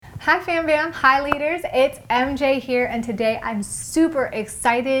Hi Fam Bam, hi leaders, it's MJ here, and today I'm super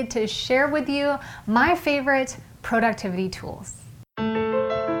excited to share with you my favorite productivity tools.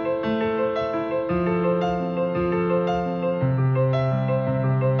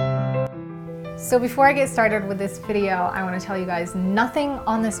 So before I get started with this video, I want to tell you guys nothing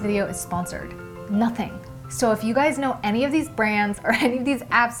on this video is sponsored. Nothing. So if you guys know any of these brands or any of these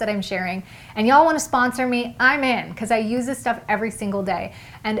apps that I'm sharing and y'all want to sponsor me, I'm in, because I use this stuff every single day.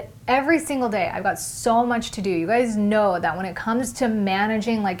 And every single day I've got so much to do. You guys know that when it comes to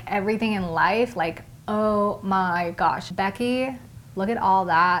managing like everything in life, like, oh my gosh, Becky, look at all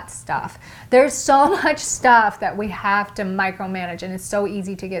that stuff. There's so much stuff that we have to micromanage, and it's so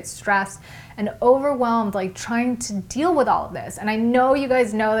easy to get stressed and overwhelmed like trying to deal with all of this. And I know you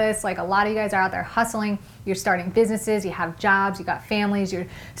guys know this, like a lot of you guys are out there hustling, you're starting businesses, you have jobs, you got families, you're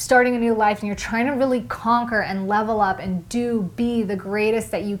starting a new life, and you're trying to really conquer and level up and be the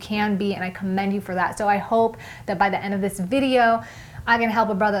greatest that you can be, and I commend you for that. So I hope that by the end of this video, I can help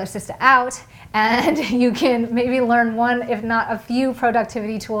a brother or sister out, and you can maybe learn one, if not a few,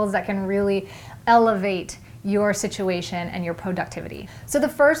 productivity tools that can really elevate your situation and your productivity. So the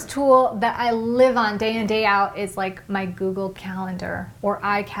first tool that I live on day in, day out is like my Google Calendar, or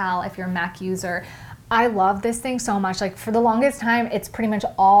iCal if you're a Mac user. I love this thing so much. Like for the longest time, it's pretty much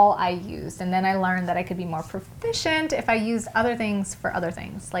all I used. And then I learned that I could be more proficient if I used other things for other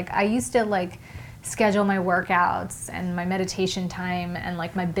things. Like I used to schedule my workouts and my meditation time and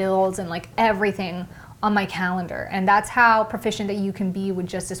like my bills and like everything on my calendar. And that's how proficient that you can be with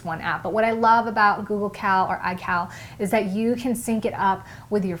just this one app. But what I love about Google Cal or iCal is that you can sync it up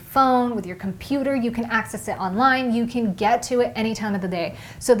with your phone, with your computer, you can access it online, you can get to it any time of the day.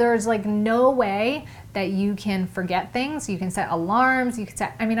 So there's like no way that you can forget things. You can set alarms, you can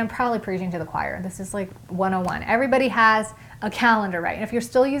set, I mean, I'm probably preaching to the choir. This is like 101. Everybody has a calendar, right? And if you're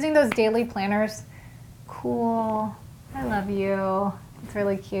still using those daily planners, cool, I love you. It's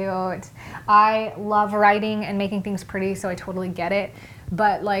really cute. I love writing and making things pretty, so I totally get it.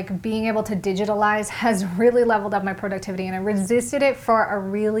 But like being able to digitalize has really leveled up my productivity, and I resisted it for a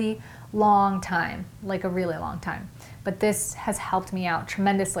really long time, like a really long time. But this has helped me out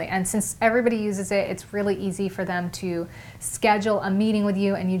tremendously. And since everybody uses it, it's really easy for them to schedule a meeting with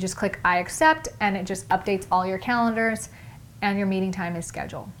you, and you just click I accept, and it just updates all your calendars, and your meeting time is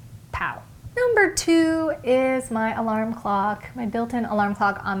scheduled. Pow. Number 2 is my alarm clock, my built-in alarm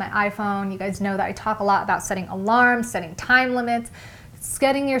clock on my iPhone. You guys know that I talk a lot about setting alarms, setting time limits,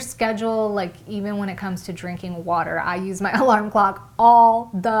 setting your schedule, like even when it comes to drinking water. I use my alarm clock all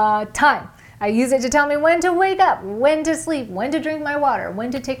the time. I use it to tell me when to wake up, when to sleep, when to drink my water,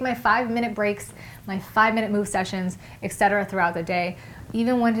 when to take my 5-minute breaks, my 5-minute move sessions, etc. throughout the day.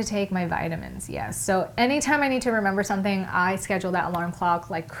 Even when to take my vitamins, yes. So anytime I need to remember something, I schedule that alarm clock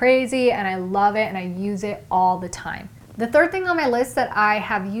like crazy, and I love it, and I use it all the time. The third thing on my list that I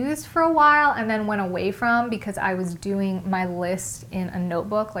have used for a while and then went away from because I was doing my list in a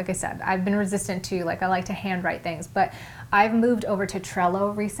notebook. Like I said, I've been resistant to, like I like to handwrite things, but I've moved over to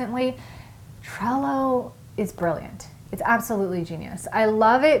Trello recently. Trello is brilliant. It's absolutely genius. I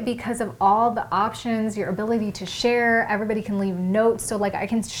love it because of all the options, your ability to share. Everybody can leave notes. So like I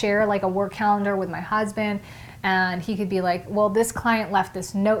can share like a work calendar with my husband, and he could be like, well, this client left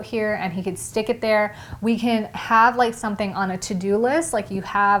this note here, and he could stick it there. We can have like something on a to-do list, like you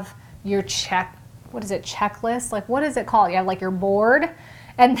have your checklist? Like what is it called? You have like your board,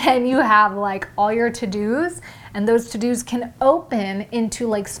 and then you have like all your to-dos, and those to-dos can open into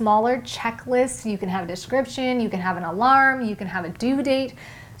like smaller checklists. You can have a description, you can have an alarm, you can have a due date,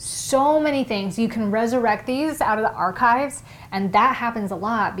 so many things. You can resurrect these out of the archives, and that happens a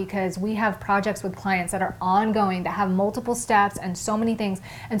lot because we have projects with clients that are ongoing, that have multiple steps and so many things.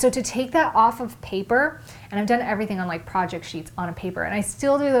 And so to take that off of paper, and I've done everything on like project sheets on a paper, and I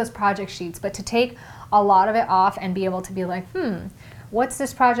still do those project sheets, but to take a lot of it off and be able to be like, what's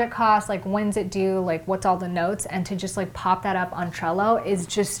this project cost? Like, when's it due? Like, what's all the notes? And to just like pop that up on Trello is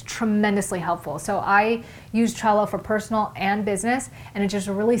just tremendously helpful. So I use Trello for personal and business, and it just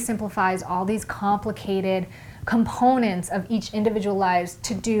really simplifies all these complicated components of each individualized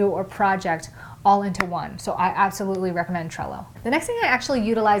to-do or project all into one. So I absolutely recommend Trello. The next thing I actually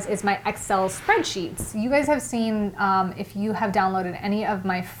utilize is my Excel spreadsheets. You guys have seen, if you have downloaded any of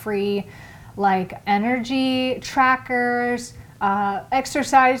my free like energy trackers,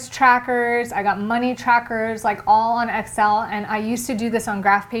 exercise trackers, I got money trackers, like all on Excel. And I used to do this on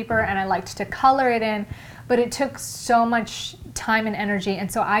graph paper, and I liked to color it in, but it took so much time and energy.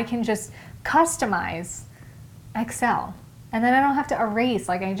 And so I can just customize Excel, and then I don't have to erase.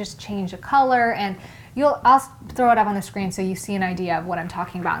 Like I just change the color, and I'll throw it up on the screen so you see an idea of what I'm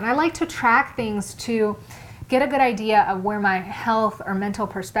talking about. And I like to track things to get a good idea of where my health or mental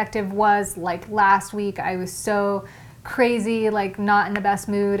perspective was. Like last week, I was so crazy, like not in the best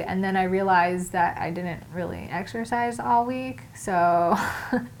mood, and then I realized that I didn't really exercise all week, so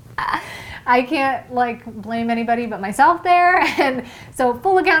I can't like blame anybody but myself there. And so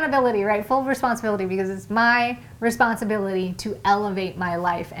full accountability, right? Full responsibility, because it's my responsibility to elevate my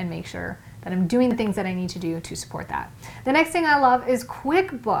life and make sure that I'm doing the things that I need to do to support that. The next thing I love is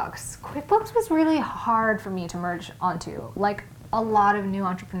QuickBooks. QuickBooks was really hard for me to merge onto. Like a lot of new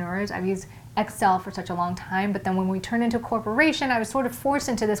entrepreneurs, I've used Excel for such a long time, but then when we turned into a corporation, I was sort of forced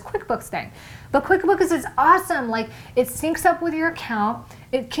into this QuickBooks thing. But QuickBooks is awesome. Like it syncs up with your account.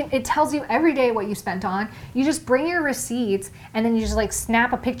 It tells you every day what you spent on. You just bring your receipts and then you just like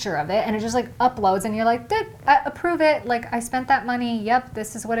snap a picture of it and it just like uploads and you're like, approve it. Like I spent that money. Yep,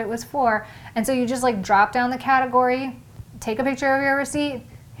 this is what it was for. And so you just like drop down the category, take a picture of your receipt,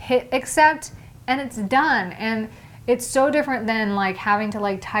 hit accept, and it's done. And it's so different than like having to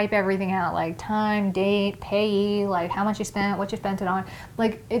like type everything out, like time, date, payee, like how much you spent, what you spent it on.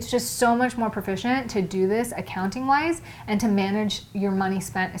 Like it's just so much more proficient to do this accounting wise and to manage your money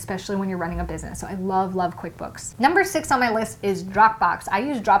spent, especially when you're running a business. So I love QuickBooks. Number 6 on my list is Dropbox. I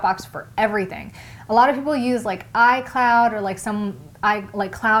use Dropbox for everything. A lot of people use like iCloud or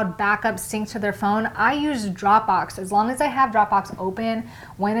like cloud backup sync to their phone. I use Dropbox. As long as I have Dropbox open,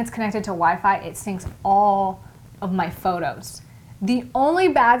 when it's connected to Wi-Fi, it syncs all of my photos. The only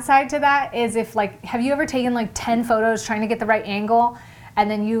bad side to that is if like, have you ever taken like 10 photos trying to get the right angle and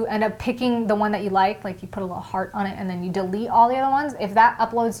then you end up picking the one that you like you put a little heart on it and then you delete all the other ones? If that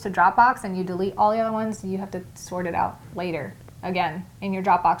uploads to Dropbox and you delete all the other ones, you have to sort it out later again in your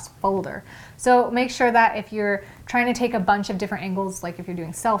Dropbox folder. So make sure that if you're trying to take a bunch of different angles, like if you're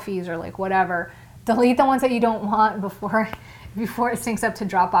doing selfies or like whatever, delete the ones that you don't want before it syncs up to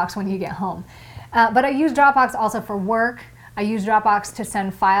Dropbox when you get home. But I use Dropbox also for work. I use Dropbox to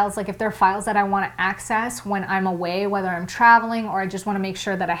send files, like if there are files that I want to access when I'm away, whether I'm traveling or I just want to make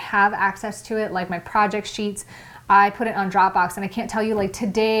sure that I have access to it, like my project sheets, I put it on Dropbox. And I can't tell you, like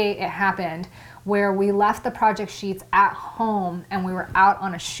today it happened where we left the project sheets at home and we were out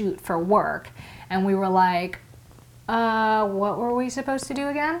on a shoot for work. And we were like, what were we supposed to do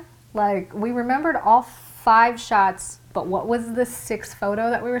again? Like we remembered all 5 shots, but what was the 6th photo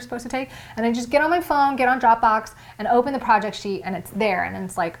that we were supposed to take? And I just get on my phone, get on Dropbox and open the project sheet and it's there. And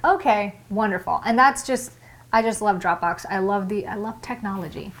it's like, okay, wonderful. And that's just, I just love Dropbox. I love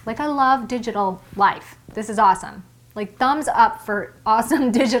technology. Like I love digital life. This is awesome. Like thumbs up for awesome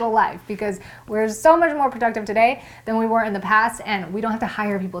digital life, because we're so much more productive today than we were in the past. And we don't have to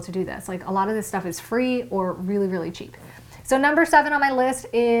hire people to do this. Like a lot of this stuff is free or really, really cheap. So number 7 on my list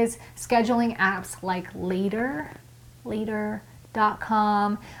is scheduling apps like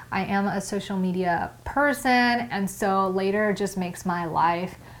Later.com. I am a social media person, and so Later just makes my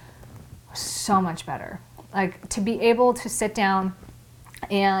life so much better. Like to be able to sit down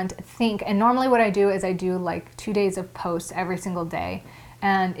and think, and normally what I do is I do like 2 days of posts every single day,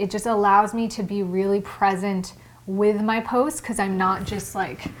 and it just allows me to be really present with my posts because I'm not just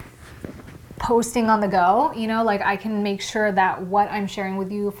like posting on the go, you know, like I can make sure that what I'm sharing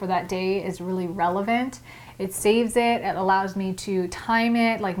with you for that day is really relevant. It saves it, it allows me to time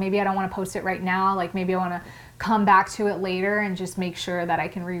it, like maybe I don't want to post it right now, like maybe I want to come back to it later and just make sure that I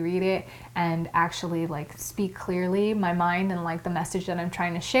can reread it and actually like speak clearly my mind and like the message that I'm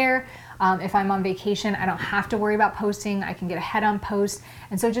trying to share. If I'm on vacation, I don't have to worry about posting, I can get ahead on posts,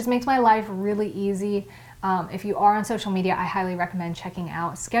 and so it just makes my life really easy. If you are on social media, I highly recommend checking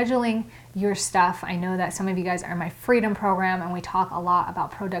out Scheduling Your Stuff. I know that some of you guys are in my Freedom Program and we talk a lot about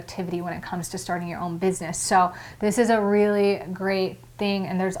productivity when it comes to starting your own business. So this is a really great thing,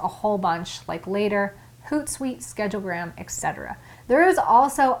 and there's a whole bunch like Later, Hootsuite, Schedulegram, etc. There is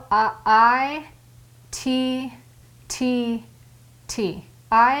also IFTTT.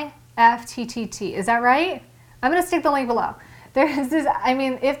 Is that right? I'm going to stick the link below. There's this, I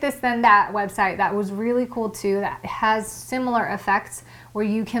mean, If This Then That website that was really cool too, that has similar effects where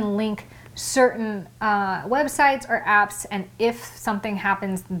you can link certain websites or apps, and if something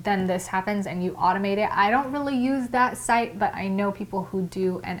happens, then this happens and you automate it. I don't really use that site, but I know people who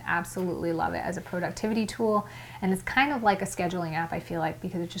do and absolutely love it as a productivity tool. And it's kind of like a scheduling app, I feel like,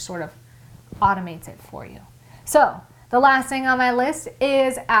 because it just sort of automates it for you. So the last thing on my list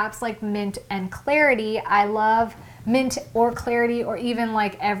is apps like Mint and Clarity. I love Mint or Clarity, or even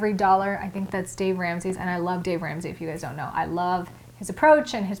like EveryDollar. I think that's Dave Ramsey's, and I love Dave Ramsey, if you guys don't know. I love his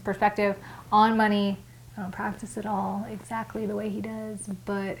approach and his perspective on money I don't practice it all exactly the way he does,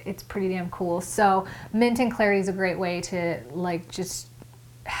 but it's pretty damn cool. So Mint and Clarity is a great way to like just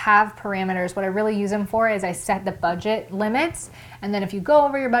have parameters. What I really use them for is I set the budget limits, and then if you go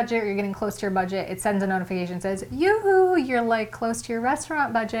over your budget or you're getting close to your budget, it sends a notification that says, yoo-hoo, you're like close to your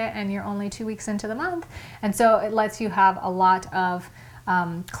restaurant budget and you're only 2 weeks into the month. And so it lets you have a lot of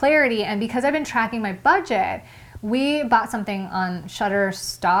clarity. And because I've been tracking my budget, we bought something on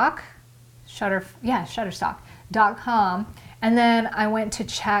Shutterstock.com, and then I went to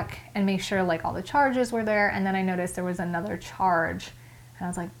check and make sure like all the charges were there, and then I noticed there was another charge, and I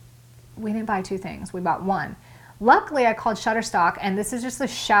was like, we didn't buy 2 things, we bought 1. Luckily, I called Shutterstock, and this is just a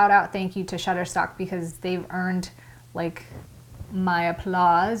shout out thank you to Shutterstock because they've earned like my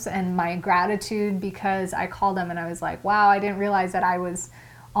applause and my gratitude, because I called them and I was like, wow, I didn't realize that I was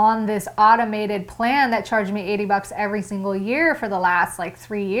on this automated plan that charged me $80 every single year for the last like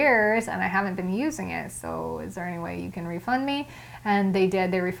 3 years, and I haven't been using it. So is there any way you can refund me? And they did.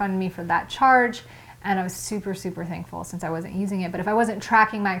 They refunded me for that charge, and I was super, super thankful since I wasn't using it. But if I wasn't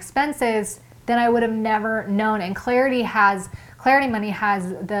tracking my expenses, then I would have never known. And Clarity Money has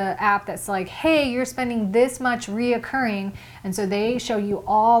the app that's like, hey, you're spending this much reoccurring. And so they show you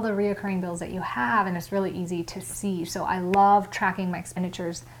all the reoccurring bills that you have, and it's really easy to see. So I love tracking my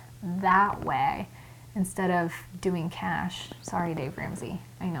expenditures that way instead of doing cash. Sorry, Dave Ramsey,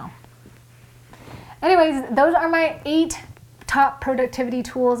 I know. Anyways, those are my 8 top productivity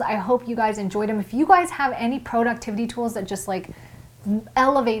tools. I hope you guys enjoyed them. If you guys have any productivity tools that just like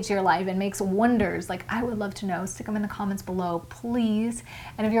elevates your life and makes wonders, like I would love to know. Stick them in the comments below, please.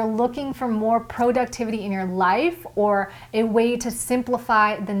 And if you're looking for more productivity in your life or a way to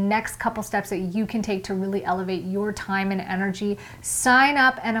simplify the next couple steps that you can take to really elevate your time and energy, sign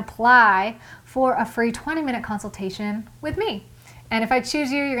up and apply for a free 20-minute consultation with me. And if I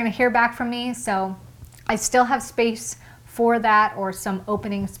choose you, you're going to hear back from me. So I still have space for that, or some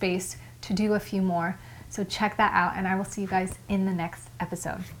opening space to do a few more. So check that out, and I will see you guys in the next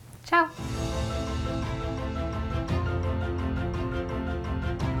episode. Ciao.